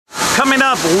Coming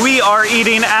up, we are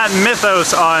eating at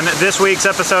Mythos on this week's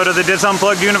episode of the Dis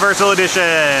Unplugged Universal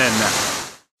Edition.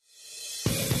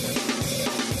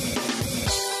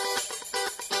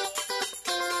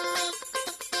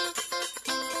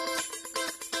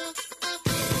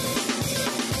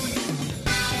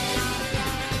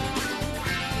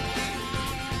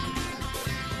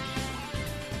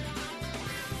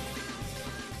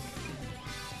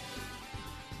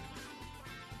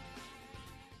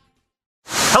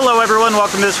 Hello everyone,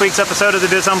 welcome to this week's episode of the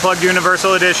Dis Unplugged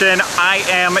Universal Edition. I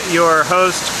am your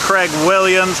host, Craig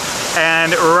Williams,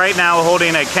 and right now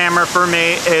holding a camera for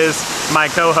me is my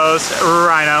co-host,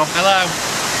 Rhino. Hello.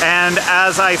 And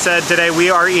as I said, today we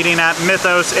are eating at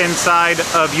Mythos inside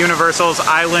of Universal's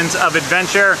Islands of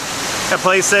Adventure, a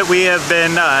place that we have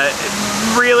been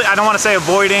really, I don't want to say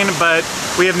avoiding, but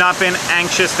we have not been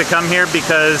anxious to come here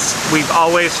because we've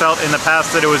always felt in the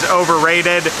past that it was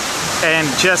overrated and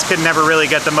just could never really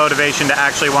get the motivation to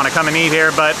actually want to come and eat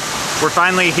here, but we're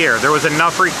finally here. There was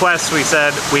enough requests, we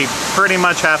said we pretty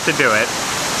much have to do it.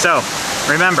 So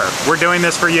remember, we're doing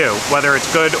this for you, whether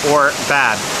it's good or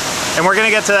bad. And we're gonna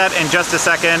get to that in just a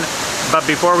second, but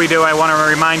before we do, I wanna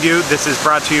remind you, this is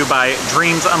brought to you by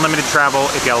Dreams Unlimited Travel.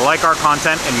 If you like our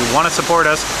content and you wanna support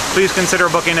us, please consider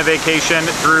booking a vacation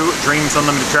through Dreams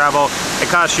Unlimited Travel. It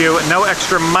costs you no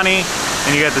extra money,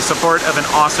 and you get the support of an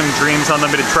awesome Dreams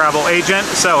Unlimited Travel agent.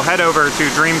 So head over to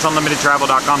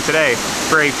dreamsunlimitedtravel.com today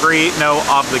for a free, no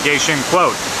obligation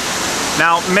quote.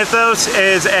 Now, Mythos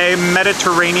is a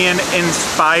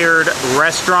Mediterranean-inspired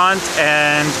restaurant,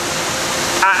 and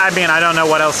I mean, I don't know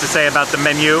what else to say about the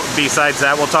menu besides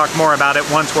that. We'll talk more about it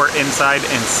once we're inside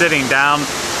and sitting down,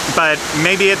 but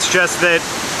maybe it's just that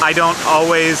I don't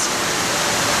always,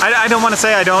 I don't want to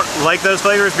say I don't like those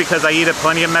flavors because I eat at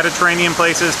plenty of Mediterranean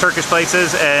places, Turkish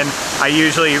places, and I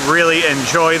usually really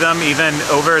enjoy them. Even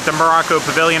over at the Morocco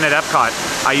Pavilion at Epcot,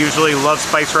 I usually love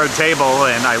Spice Road Table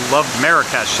and I love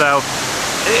Marrakesh. So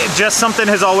just something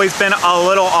has always been a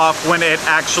little off when it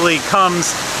actually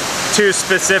comes to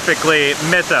specifically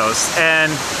Mythos.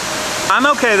 And I'm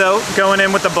okay though, going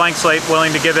in with a blank slate,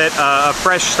 willing to give it a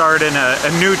fresh start and a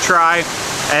new try.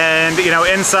 And you know,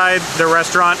 inside the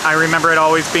restaurant, I remember it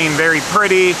always being very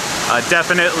pretty,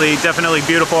 definitely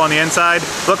beautiful on the inside.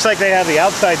 Looks like they have the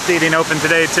outside seating open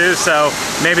today too, so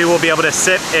maybe we'll be able to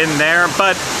sit in there.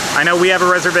 But I know we have a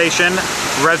reservation.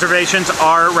 Reservations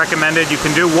are recommended. You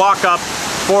can do walk up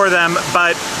for them,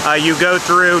 but you go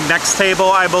through next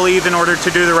table, I believe, in order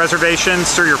to do the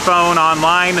reservations through your phone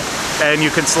online, and you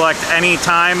can select any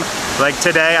time. Like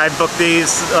today, I booked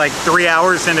these like 3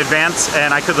 hours in advance,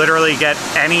 and I could literally get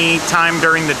any time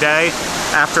during the day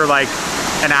after like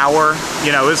an hour.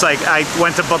 You know, it was like I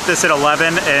went to book this at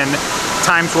 11 and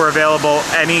times were available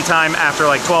anytime after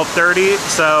like 12:30,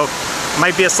 so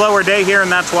might be a slower day here,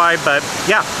 and that's why. But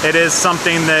yeah, it is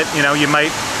something that, you know, you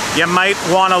might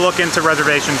want to look into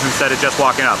reservations instead of just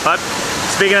walking up. But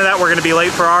speaking of that, we're going to be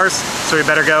late for ours, so we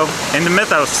better go into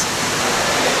Mythos.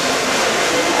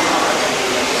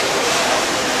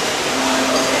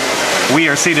 We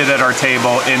are seated at our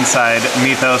table inside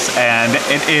Mythos, and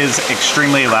it is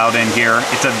extremely loud in here.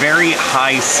 It's a very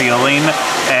high ceiling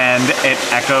and it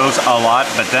echoes a lot,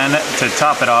 but then to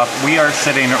top it off, we are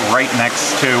sitting right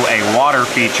next to a water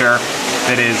feature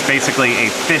that is basically a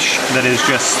fish that is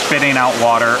just spitting out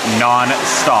water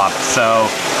non-stop. So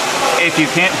if you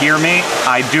can't hear me,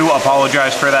 I do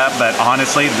apologize for that, but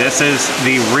honestly, this is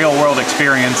the real world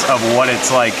experience of what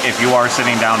it's like if you are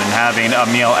sitting down and having a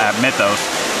meal at Mythos,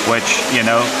 which, you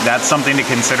know, that's something to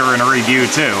consider in a review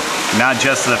too. Not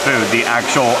just the food, the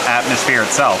actual atmosphere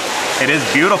itself. It is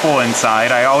beautiful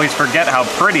inside. I always forget how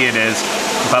pretty it is,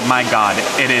 but my God,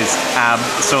 it is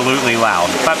absolutely loud.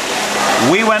 But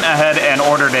we went ahead and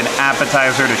ordered an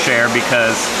appetizer to share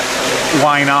because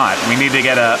why not? We need to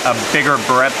get a bigger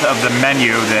breadth of the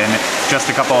menu than just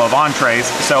a couple of entrees.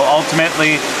 So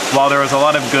ultimately, while there was a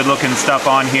lot of good looking stuff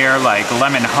on here, like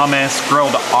lemon hummus,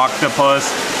 grilled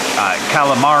octopus,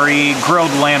 calamari,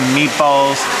 grilled lamb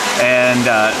meatballs, and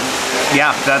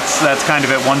yeah, that's kind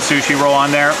of it. One sushi roll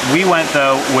on there. We went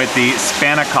though with the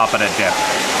spanakopita dip.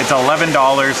 It's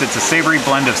 $11. It's a savory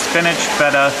blend of spinach,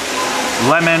 feta,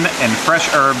 lemon, and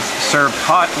fresh herbs, served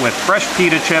hot with fresh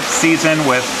pita chips seasoned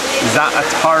with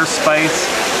za'atar spice.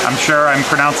 I'm sure I'm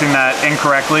pronouncing that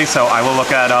incorrectly, so I will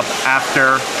look that up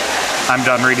after I'm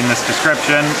done reading this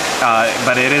description,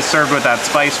 but it is served with that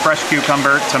spice, fresh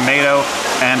cucumber, tomato,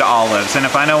 and olives. And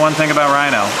if I know one thing about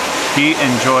Rhino, he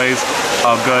enjoys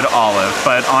a good olive,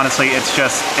 but honestly, it's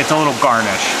a little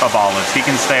garnish of olives. He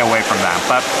can stay away from that,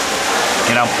 but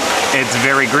you know, it's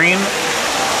very green,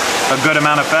 a good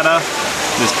amount of feta,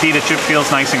 This pita chip feels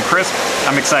nice and crisp.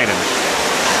 I'm excited.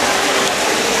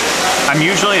 I'm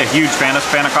usually a huge fan of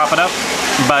spanakopita,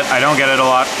 but I don't get it a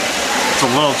lot. It's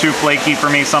a little too flaky for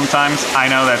me sometimes. I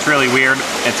know that's really weird.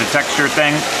 It's a texture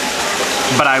thing,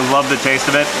 but I love the taste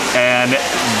of it, and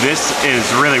this is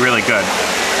really, really good.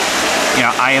 You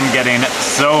know, I am getting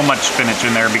so much spinach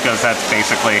in there because that's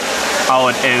basically all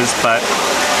it is, but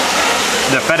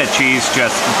the feta cheese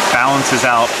just balances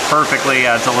out perfectly,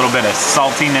 adds a little bit of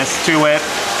saltiness to it.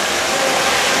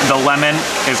 The lemon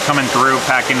is coming through,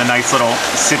 packing a nice little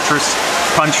citrus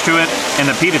punch to it. And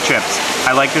the pita chips,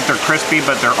 I like that they're crispy,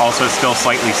 but they're also still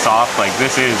slightly soft. Like,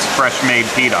 this is fresh made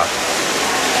pita.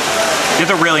 It's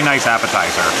a really nice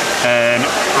appetizer. And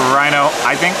Rhino,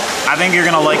 I think you're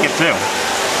gonna like it too.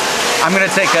 I'm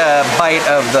gonna take a bite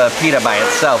of the pita by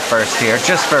itself first here,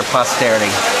 just for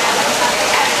posterity.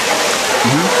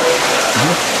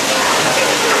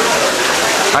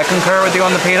 I concur with you on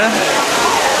the pita.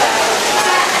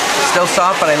 Still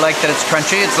soft, but I like that it's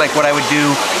crunchy. It's like what I would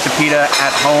do to pita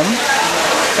at home.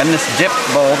 And this dip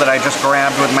bowl that I just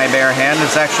grabbed with my bare hand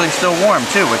is actually still warm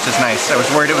too, which is nice. I was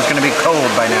worried it was gonna be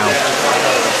cold by now.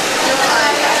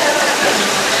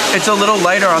 It's a little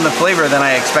lighter on the flavor than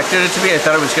I expected it to be. I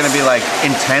thought it was going to be like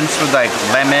intense with like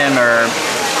lemon or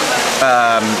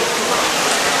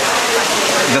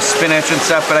the spinach and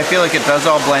stuff, but I feel like it does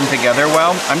all blend together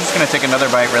well. I'm just going to take another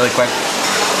bite really quick.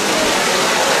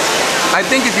 I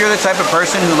think if you're the type of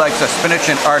person who likes a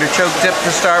spinach and artichoke dip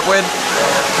to start with,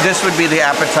 this would be the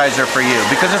appetizer for you,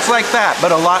 because it's like that,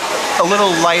 but a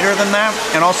little lighter than that,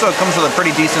 and also it comes with a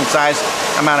pretty decent sized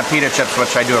amount of pita chips,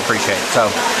 which I do appreciate. So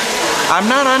I'm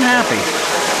not unhappy.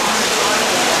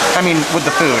 I mean, with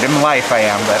the food. In life I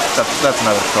am, but that's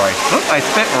another story. Oop, I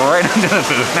spit right into the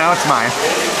food. Now it's mine.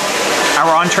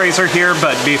 Our entrees are here,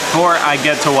 but before I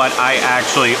get to what I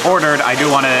actually ordered, I do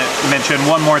want to mention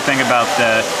one more thing about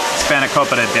the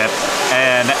spanakopita dip,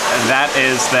 and that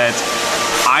is that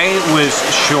I was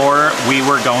sure we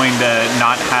were going to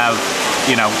not have,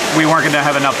 you know, we weren't going to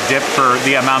have enough dip for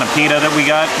the amount of pita that we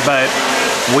got, but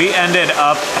we ended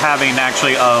up having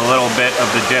actually a little bit of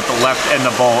the dip left in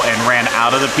the bowl and ran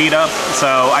out of the pita.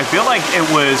 So I feel like it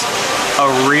was a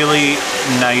really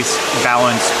nice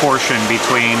balanced portion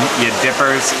between your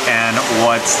dippers and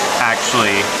what's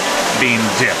actually being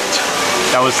dipped.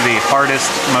 That was the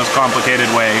hardest, most complicated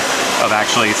way of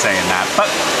actually saying that. But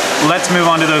let's move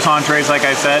on to those entrees, like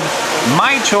I said.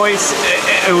 My choice,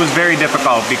 it was very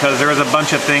difficult because there was a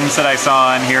bunch of things that I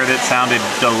saw in here that sounded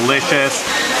delicious.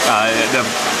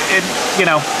 You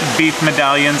know, beef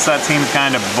medallions, that seemed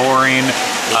kind of boring.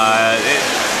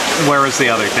 Where was the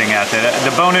other thing at?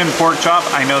 The bone-in pork chop,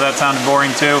 I know that sounded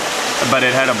boring too, but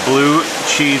it had a blue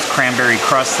cheese cranberry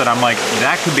crust that I'm like,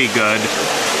 that could be good.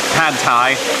 Pad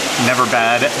Thai, never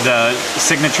bad. The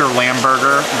signature lamb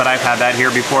burger, but I've had that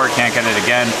here before, can't get it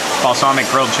again. Balsamic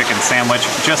grilled chicken sandwich,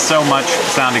 just so much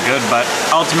sounded good, but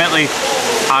ultimately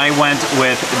I went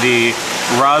with the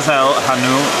Ras El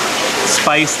Hanout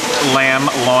spiced lamb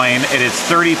loin. It is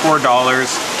 $34,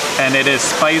 and it is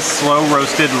spiced slow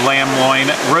roasted lamb loin,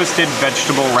 roasted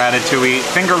vegetable ratatouille,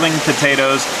 fingerling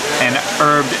potatoes, and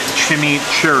herbed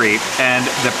chimichurri. And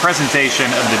the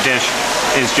presentation of the dish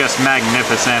is just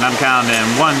magnificent. I'm counting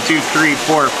 1, 2, 3,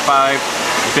 4,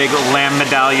 5 big lamb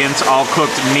medallions, all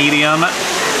cooked medium.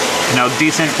 You know,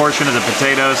 decent portion of the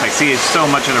potatoes. I see so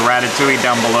much of the ratatouille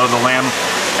down below the lamb,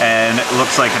 and it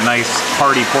looks like a nice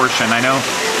hearty portion. I know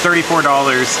 $34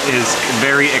 is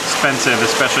very expensive,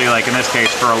 especially like in this case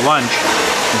for a lunch,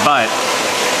 but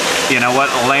you know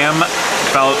what? Lamb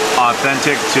felt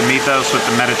authentic to Mythos with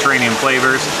the Mediterranean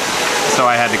flavors, so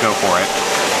I had to go for it.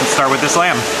 Let's start with this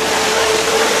lamb.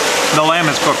 The lamb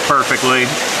is cooked perfectly.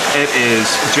 It is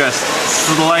just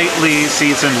slightly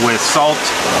seasoned with salt.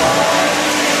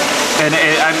 And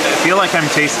I feel like I'm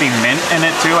tasting mint in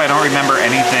it too. I don't remember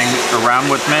anything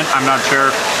around with mint. I'm not sure.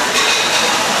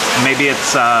 Maybe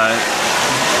it's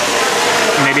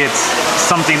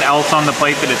something else on the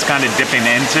plate that it's kind of dipping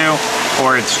into,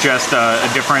 or it's just a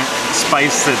different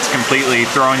spice that's completely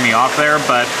throwing me off there.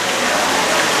 But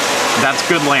that's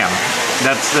good lamb.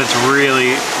 That's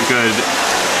really good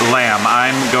lamb.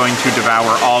 I'm going to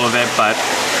devour all of it, but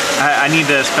I need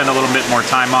to spend a little bit more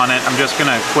time on it. I'm just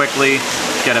gonna quickly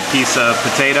get a piece of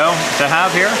potato to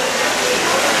have here.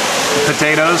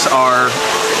 Potatoes are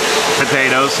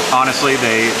potatoes. Honestly,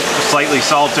 they slightly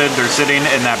salted. They're sitting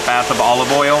in that bath of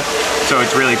olive oil, so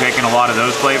it's really taking a lot of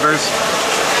those flavors.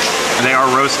 They are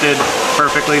roasted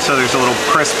perfectly, so there's a little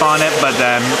crisp on it, but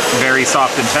then very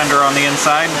soft and tender on the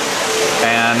inside.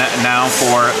 And now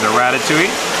for the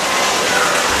ratatouille.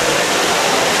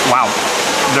 Wow.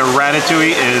 The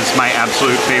ratatouille is my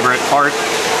absolute favorite part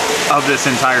of this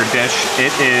entire dish.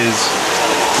 It is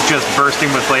just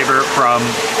bursting with flavor from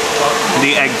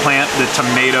the eggplant, the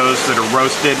tomatoes that are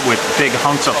roasted with big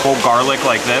hunks of whole garlic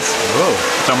like this. Whoa.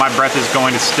 So my breath is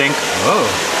going to stink. Whoa.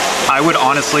 I would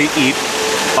honestly eat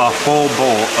a whole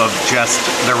bowl of just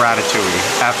the ratatouille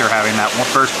after having that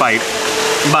first bite.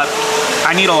 But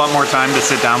I need a lot more time to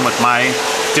sit down with my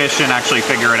dish and actually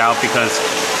figure it out, because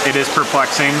it is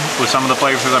perplexing with some of the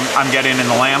flavors I'm getting in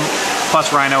the lamb.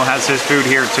 Plus Rhino has his food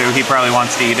here too. He probably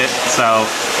wants to eat it. So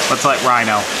let's let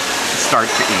Rhino start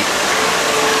to eat.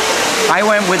 I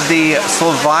went with the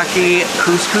Slovaki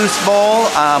couscous bowl,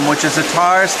 which is a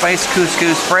tar, spiced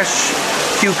couscous, fresh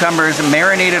cucumbers,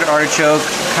 marinated artichoke,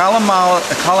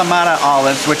 Kalamata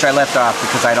olives, which I left off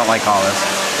because I don't like olives,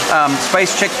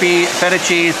 spiced chickpea, feta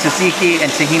cheese, tzatziki,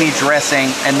 and tahini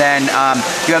dressing. And then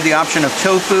you have the option of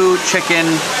tofu, chicken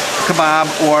kebab,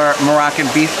 or Moroccan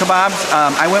beef kebabs.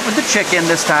 I went with the chicken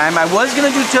this time. I was going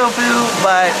to do tofu,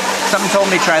 but something told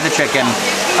me try the chicken.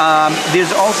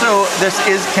 There's also,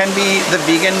 can be the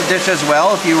vegan dish as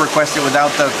well if you request it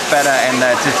without the feta and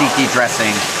the tzatziki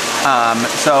dressing.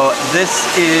 So this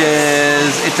is,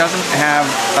 it doesn't have,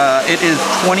 it is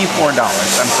 $24.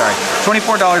 I'm sorry,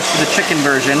 $24 for the chicken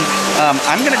version.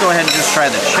 I'm going to go ahead and just try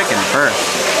the chicken first.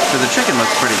 So the chicken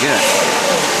looks pretty good.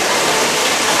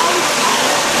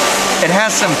 It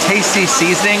has some tasty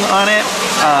seasoning on it,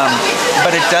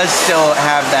 but it does still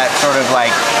have that sort of like,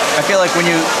 I feel like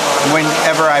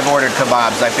whenever I've ordered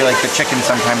kebabs, I feel like the chicken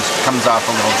sometimes comes off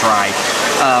a little dry.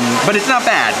 But it's not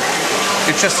bad.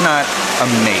 It's just not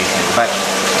amazing. But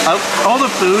all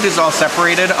the food is all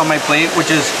separated on my plate,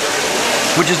 which is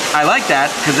I like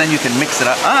that, because then you can mix it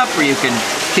up, or you can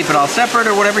keep it all separate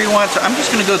or whatever you want. So I'm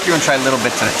just going to go through and try little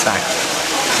bits at a time.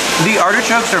 The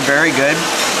artichokes are very good.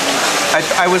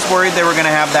 I was worried they were going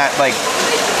to have that, like,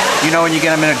 you know, when you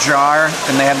get them in a jar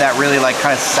and they have that really like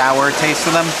kind of sour taste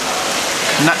to them.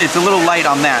 It's a little light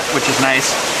on that, which is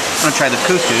nice. I'm going to try the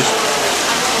couscous.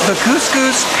 The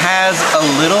couscous has a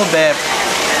little bit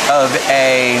of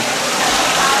a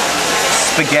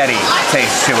spaghetti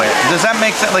taste to it. Does that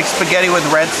make sense? Like spaghetti with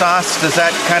red sauce? Does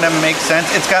that kind of make sense?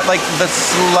 It's got like the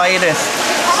slightest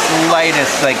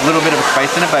like little bit of a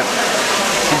spice in it, but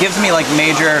it gives me like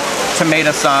major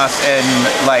tomato sauce and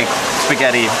like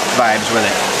spaghetti vibes with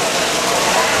it.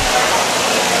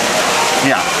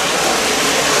 Yeah.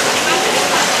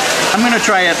 I'm gonna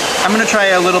try it. I'm gonna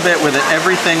try a little bit with it,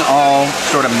 everything all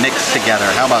sort of mixed together.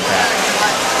 How about that?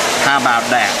 How about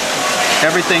that?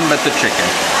 Everything but the chicken.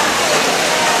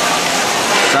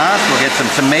 Sauce, we'll get some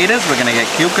tomatoes, we're gonna get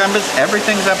cucumbers,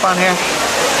 everything's up on here.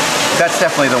 That's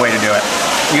definitely the way to do it.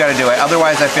 You gotta do it.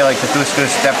 Otherwise I feel like the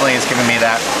couscous definitely is giving me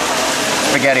that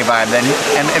spaghetti vibe. Then,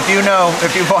 and if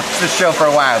you've watched this show for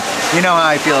a while, you know how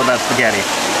I feel about spaghetti.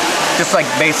 Just like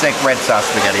basic red sauce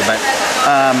spaghetti, but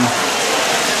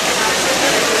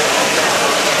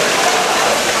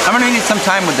I'm gonna need some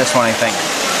time with this one, I think.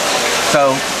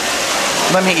 So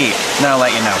let me eat, then I'll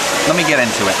let you know. Let me get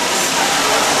into it.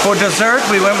 For dessert,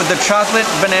 we went with the chocolate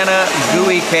banana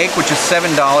gooey cake, which is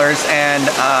 $7, and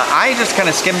I just kind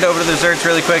of skimmed over the desserts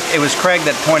really quick. It was Craig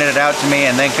that pointed it out to me,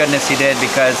 and thank goodness he did,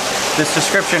 because this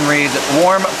description reads,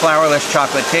 warm, flourless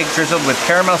chocolate cake drizzled with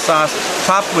caramel sauce,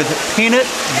 topped with peanut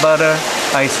butter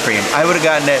ice cream. I would have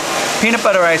gotten it. Peanut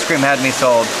butter ice cream had me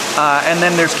sold. And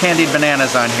then there's candied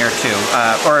bananas on here too,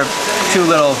 or two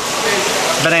little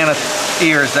banana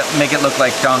ears that make it look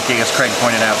like donkey, as Craig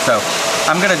pointed out. So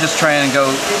I'm gonna just try and go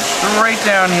straight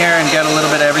down here and get a little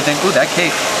bit of everything. Ooh, that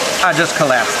cake, I just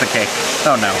collapsed the cake.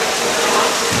 Oh no.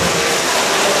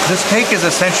 This cake is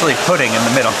essentially pudding in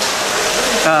the middle.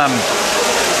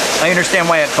 I understand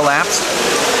why it collapsed.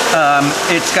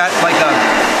 It's got like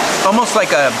almost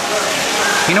like a,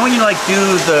 you know when you like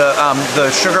do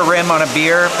the sugar rim on a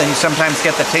beer, then you sometimes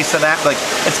get the taste of that? Like,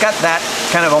 it's got that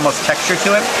kind of almost texture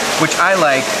to it, which I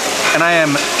like, and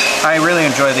I really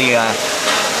enjoy the,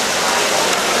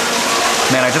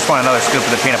 man, I just want another scoop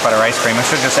of the peanut butter ice cream. I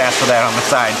should just ask for that on the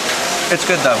side. It's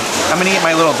good though. I'm gonna eat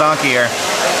my little donkey here.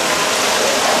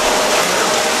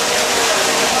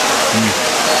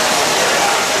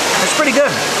 It's pretty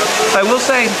good. I will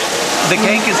say, the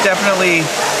cake is definitely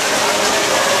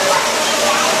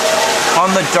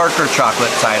on the darker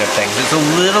chocolate side of things. It's a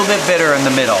little bit bitter in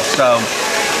the middle, so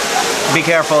be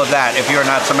careful of that if you're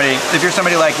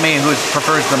somebody like me who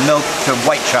prefers the milk to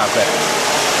white chocolate.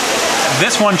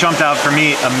 This one jumped out for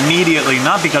me immediately,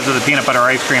 not because of the peanut butter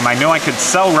ice cream. I knew I could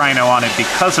sell Rhino on it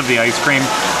because of the ice cream,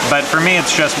 but for me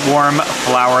it's just warm,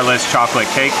 flourless chocolate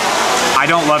cake. I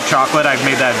don't love chocolate, I've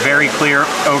made that very clear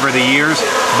over the years,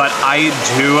 but I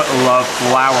do love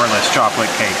flourless chocolate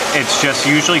cake. It's just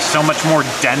usually so much more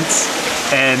dense,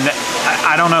 and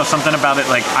I don't know, something about it,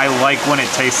 like I like when it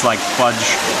tastes like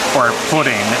fudge or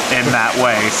pudding in that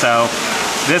way. So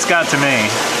this got to me,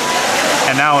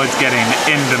 and now it's getting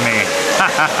into me.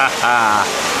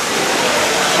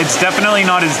 It's definitely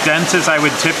not as dense as I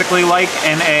would typically like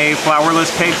in a flourless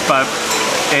cake, but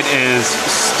it is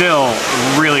still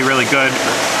really, really good.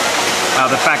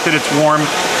 The fact that it's warm,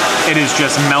 it is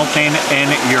just melting in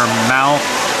your mouth.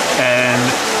 And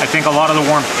I think a lot of the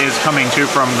warmth is coming too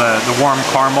from the warm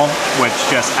caramel, which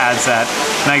just adds that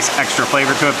nice extra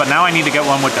flavor to it. But now I need to get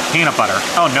one with the peanut butter.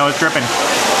 Oh no, it's dripping.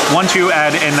 Once you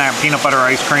add in that peanut butter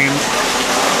ice cream,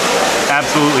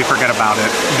 absolutely forget about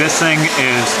it. This thing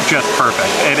is just perfect.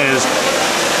 It is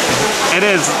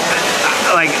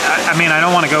like, I mean, I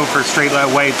don't want to go for straight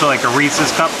away to like a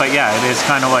Reese's cup, but yeah, it is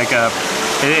kind of like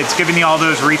it's giving you all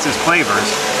those Reese's flavors.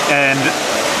 And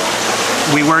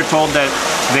we were told that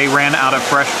they ran out of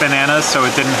fresh bananas, so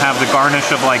it didn't have the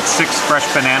garnish of like 6 fresh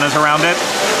bananas around it.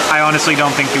 I honestly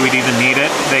don't think you would even need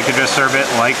it. They could just serve it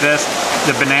like this.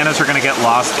 The bananas are gonna get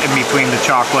lost in between the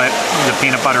chocolate, the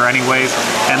peanut butter anyways,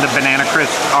 and the banana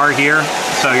crisps are here,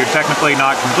 so you're technically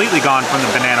not completely gone from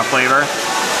the banana flavor.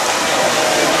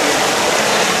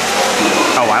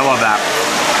 Oh, I love that.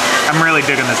 I'm really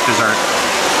digging this dessert.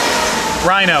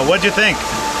 Rhino, what'd you think?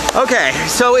 Okay,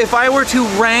 so if I were to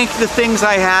rank the things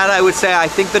I had, I would say I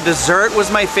think the dessert was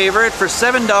my favorite. For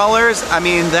 $7, I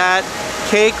mean, that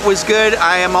cake was good.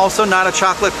 I am also not a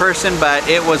chocolate person, but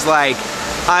it was like,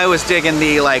 I was digging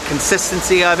the like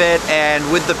consistency of it, and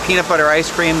with the peanut butter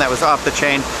ice cream that was off the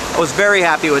chain, I was very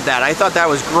happy with that. I thought that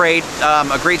was great,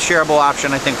 a great shareable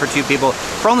option, I think, for 2 people.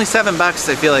 For only $7,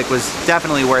 I feel like was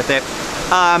definitely worth it.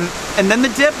 And then the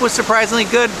dip was surprisingly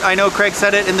good. I know Craig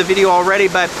said it in the video already,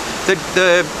 but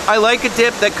I like a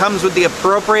dip that comes with the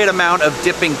appropriate amount of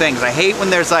dipping things. I hate when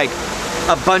there's like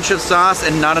a bunch of sauce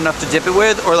and not enough to dip it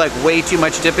with, or like way too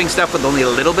much dipping stuff with only a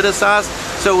little bit of sauce.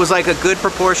 So it was like a good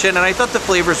proportion, and I thought the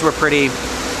flavors were pretty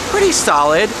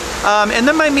solid. And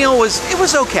then my meal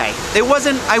was okay. It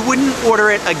wasn't, I wouldn't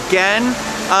order it again.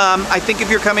 I think if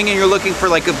you're coming and you're looking for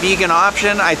like a vegan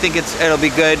option, I think it'll be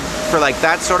good for like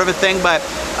that sort of a thing. But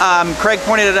Craig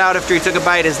pointed it out after he took a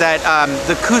bite, is that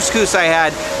the couscous I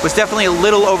had was definitely a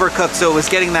little overcooked, so it was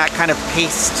getting that kind of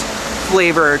paste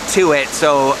flavor to it.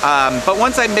 So, but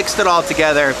once I mixed it all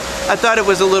together, I thought it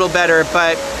was a little better.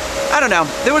 But I don't know,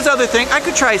 there was other things. I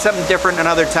could try something different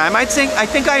another time. I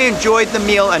think I enjoyed the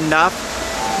meal enough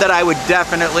that I would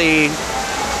definitely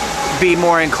be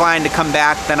more inclined to come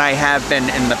back than I have been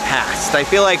in the past. I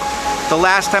feel like the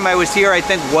last time I was here, I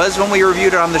think, was when we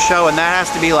reviewed it on the show, and that has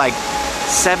to be like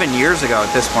 7 years ago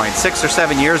at this point, 6 or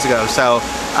 7 years ago. So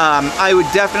I would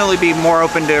definitely be more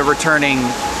open to returning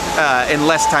in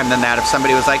less time than that if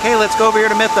somebody was like, hey, let's go over here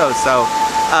to Mythos. So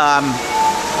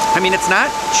I mean, it's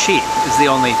not cheap is the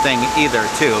only thing either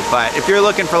too, but if you're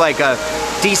looking for like a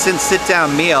decent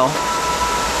sit-down meal,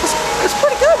 it's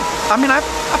pretty good. I mean, I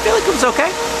feel like it was okay.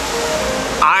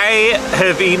 I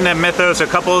have eaten at Mythos a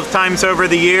couple of times over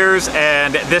the years,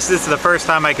 and this is the first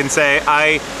time I can say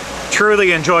I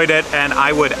truly enjoyed it, and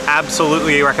I would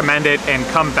absolutely recommend it and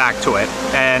come back to it.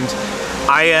 And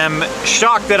I am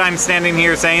shocked that I'm standing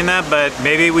here saying that, but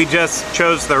maybe we just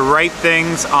chose the right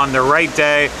things on the right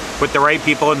day with the right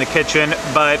people in the kitchen.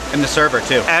 But and the server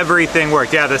too. Everything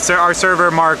worked. Yeah, our server,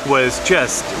 Mark, was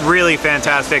just really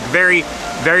fantastic. Very,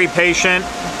 very patient,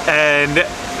 and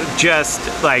just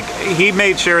like, he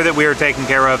made sure that we were taken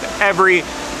care of every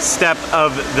step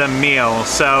of the meal.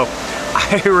 So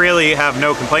I really have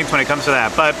no complaints when it comes to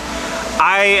that. But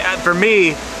for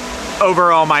me,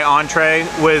 overall, my entree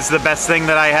was the best thing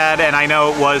that I had, and I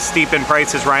know it was steep in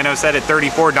price, as Rhino said, at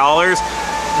 $34.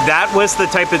 That was the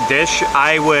type of dish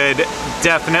I would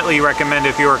definitely recommend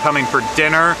if you were coming for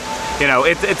dinner. You know,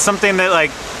 it's something that,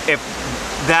 like, if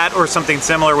that or something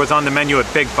similar was on the menu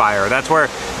at Big Fire, that's where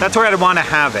I'd want to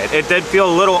have it. It did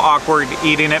feel a little awkward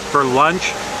eating it for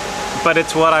lunch, but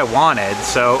it's what I wanted,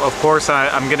 so of course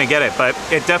I'm gonna get it. But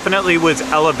it definitely was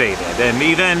elevated, and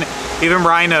even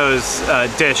Rhino's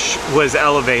dish was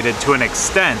elevated to an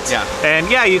extent. Yeah. And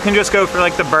yeah, you can just go for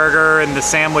like the burger and the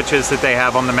sandwiches that they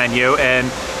have on the menu,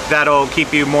 and that'll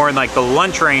keep you more in like the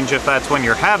lunch range if that's when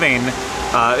you're having,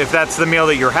 if that's the meal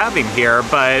that you're having here.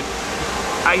 But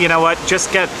you know what?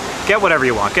 Just get whatever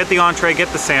you want. Get the entree, get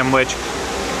the sandwich.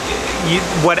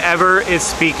 whatever is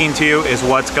speaking to you is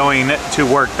what's going to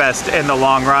work best in the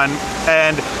long run.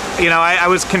 And you know, I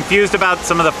was confused about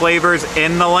some of the flavors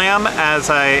in the lamb, as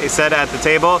I said at the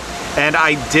table, and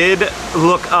I did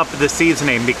look up the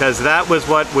seasoning because that was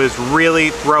what was really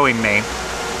throwing me.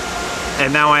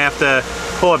 And now I have to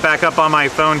pull it back up on my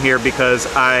phone here because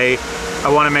I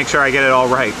want to make sure I get it all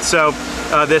right. So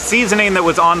the seasoning that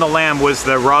was on the lamb was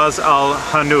the Ras Al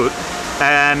Hanout,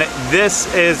 and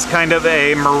this is kind of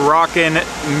a Moroccan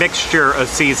mixture of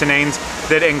seasonings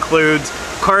that includes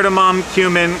cardamom,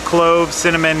 cumin, clove,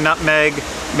 cinnamon, nutmeg,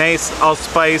 mace,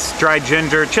 allspice, dried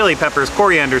ginger, chili peppers,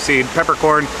 coriander seed,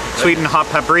 peppercorn, sweetened hot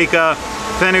paprika,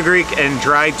 fenugreek, and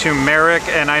dried turmeric.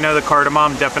 And I know the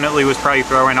cardamom definitely was probably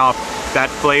throwing off that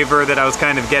flavor that I was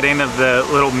kind of getting of the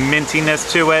little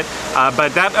mintiness to it.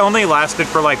 But that only lasted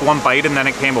for like one bite and then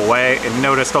it came away. And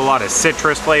noticed a lot of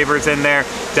citrus flavors in there.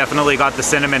 Definitely got the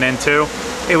cinnamon in too.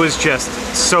 It was just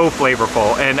so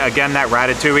flavorful. And again, that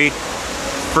ratatouille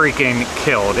freaking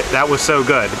killed. That was so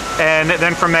good. And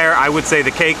then from there, I would say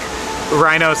the cake,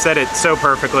 Rhino said it so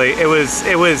perfectly. It was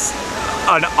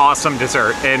an awesome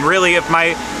dessert. And really, if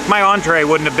my entree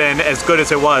wouldn't have been as good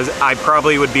as it was, I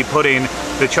probably would be putting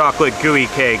the chocolate gooey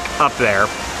cake up there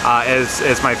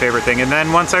as my favorite thing. And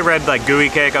then once I read like gooey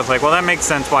cake, I was like, well, that makes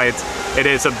sense why it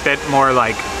is a bit more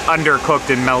like undercooked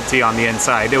and melty on the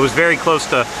inside. It was very close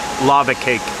to lava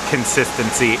cake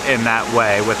consistency in that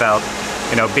way without,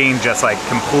 you know, being just like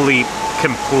complete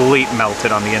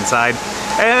melted on the inside.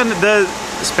 And the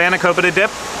spanakopita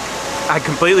dip, I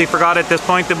completely forgot at this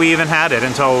point that we even had it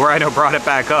until Rhino brought it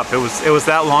back up. It was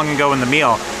that long ago in the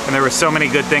meal, and there were so many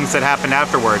good things that happened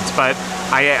afterwards. But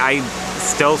I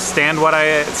still stand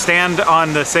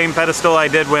on the same pedestal I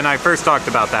did when I first talked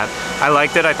about that. I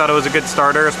liked it. I thought it was a good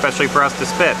starter, especially for us to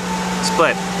split,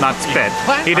 not spit.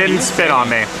 What He didn't spit on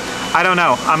me. I don't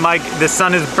know. I'm like, the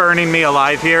sun is burning me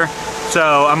alive here.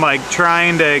 So I'm like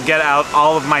trying to get out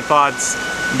all of my thoughts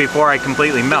before I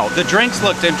completely melt. The drinks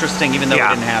looked interesting even though we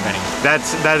didn't have any.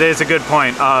 That is a good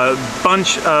point. A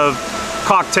bunch of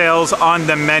cocktails on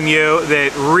the menu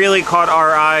that really caught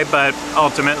our eye, but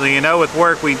ultimately, you know, with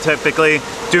work we typically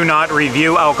do not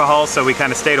review alcohol, so we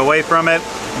kind of stayed away from it.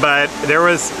 But there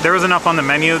was enough on the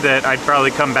menu that I'd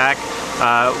probably come back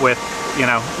with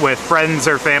friends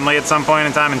or family at some point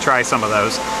in time and try some of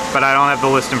those. But I don't have the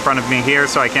list in front of me here,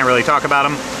 so I can't really talk about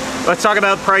them. Let's talk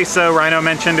about price. Rhino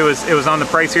mentioned it was on the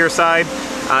pricier side.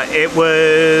 It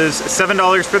was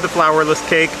 $7 for the flourless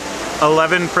cake,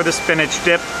 $11 for the spinach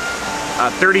dip,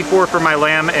 $34 for my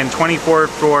lamb, and $24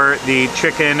 for the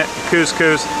chicken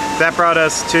couscous. That brought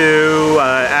us to,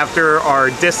 after our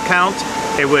discount,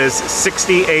 it was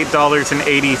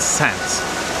 $68.80.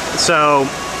 So,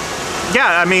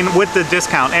 yeah, I mean, with the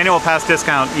discount, annual pass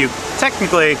discount, you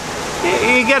technically,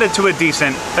 you get it to a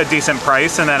decent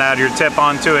price, and then add your tip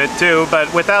onto it too.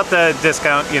 But without the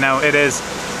discount, you know, it's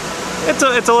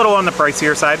a little on the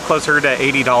pricier side, closer to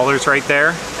 $80 right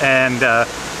there. And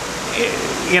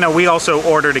you know, we also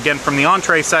ordered again from the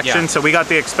entree section, so we got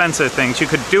the expensive things. You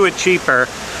could do it cheaper,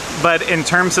 but in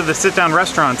terms of the sit-down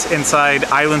restaurants inside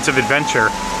Islands of Adventure,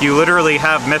 you literally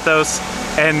have Mythos,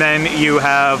 and then you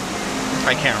have,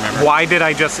 I can't remember. Why did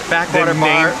I just... Backwater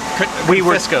Bar,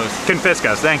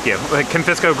 Confisco's, thank you.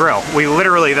 Confisco Grill. We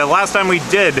literally, the last time we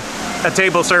did a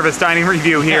table service dining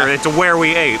review here, it's where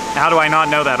we ate. How do I not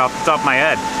know that off the top of my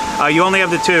head? You only have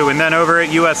the two, and then over at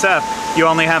USF, you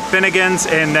only have Finnegan's,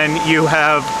 and then you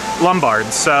have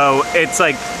Lombard's. So it's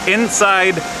like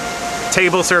inside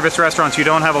table service restaurants, you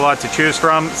don't have a lot to choose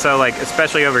from. So like,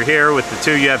 especially over here with the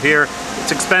two you have here,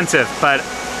 it's expensive, but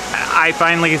I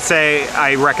finally say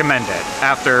I recommend it.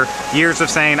 After years of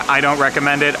saying I don't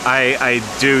recommend it, I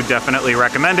do definitely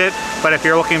recommend it. But if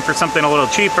you're looking for something a little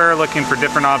cheaper, looking for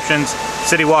different options,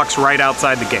 City Walk's right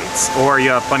outside the gates, or you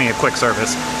have plenty of quick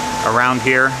service around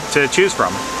here to choose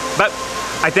from. But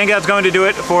I think that's going to do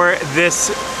it for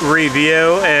this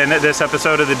review and this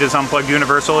episode of the Diz Unplugged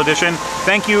Universal Edition.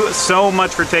 Thank you so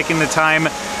much for taking the time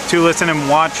to listen and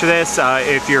watch this.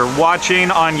 If you're watching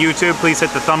on YouTube, please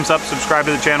hit the thumbs up, subscribe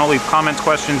to the channel, leave comments,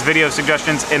 questions, video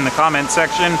suggestions in the comments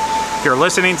section. If you're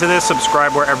listening to this,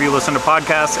 subscribe wherever you listen to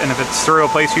podcasts, and if it's through a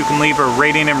place you can leave a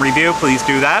rating and review, please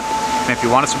do that. And if you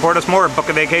want to support us more, book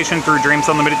a vacation through Dreams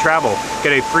Unlimited Travel.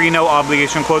 Get a free no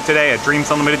obligation quote today at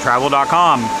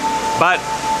dreamsunlimitedtravel.com. But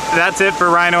that's it for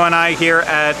Rhino and I here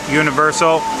at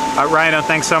Universal. Rhino,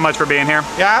 thanks so much for being here.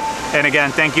 Yeah. And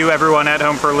again, thank you everyone at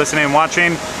home for listening and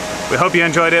watching. We hope you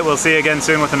enjoyed it. We'll see you again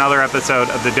soon with another episode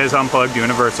of the Diz Unplugged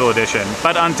Universal Edition.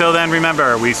 But until then,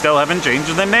 remember, we still haven't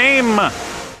changed the name.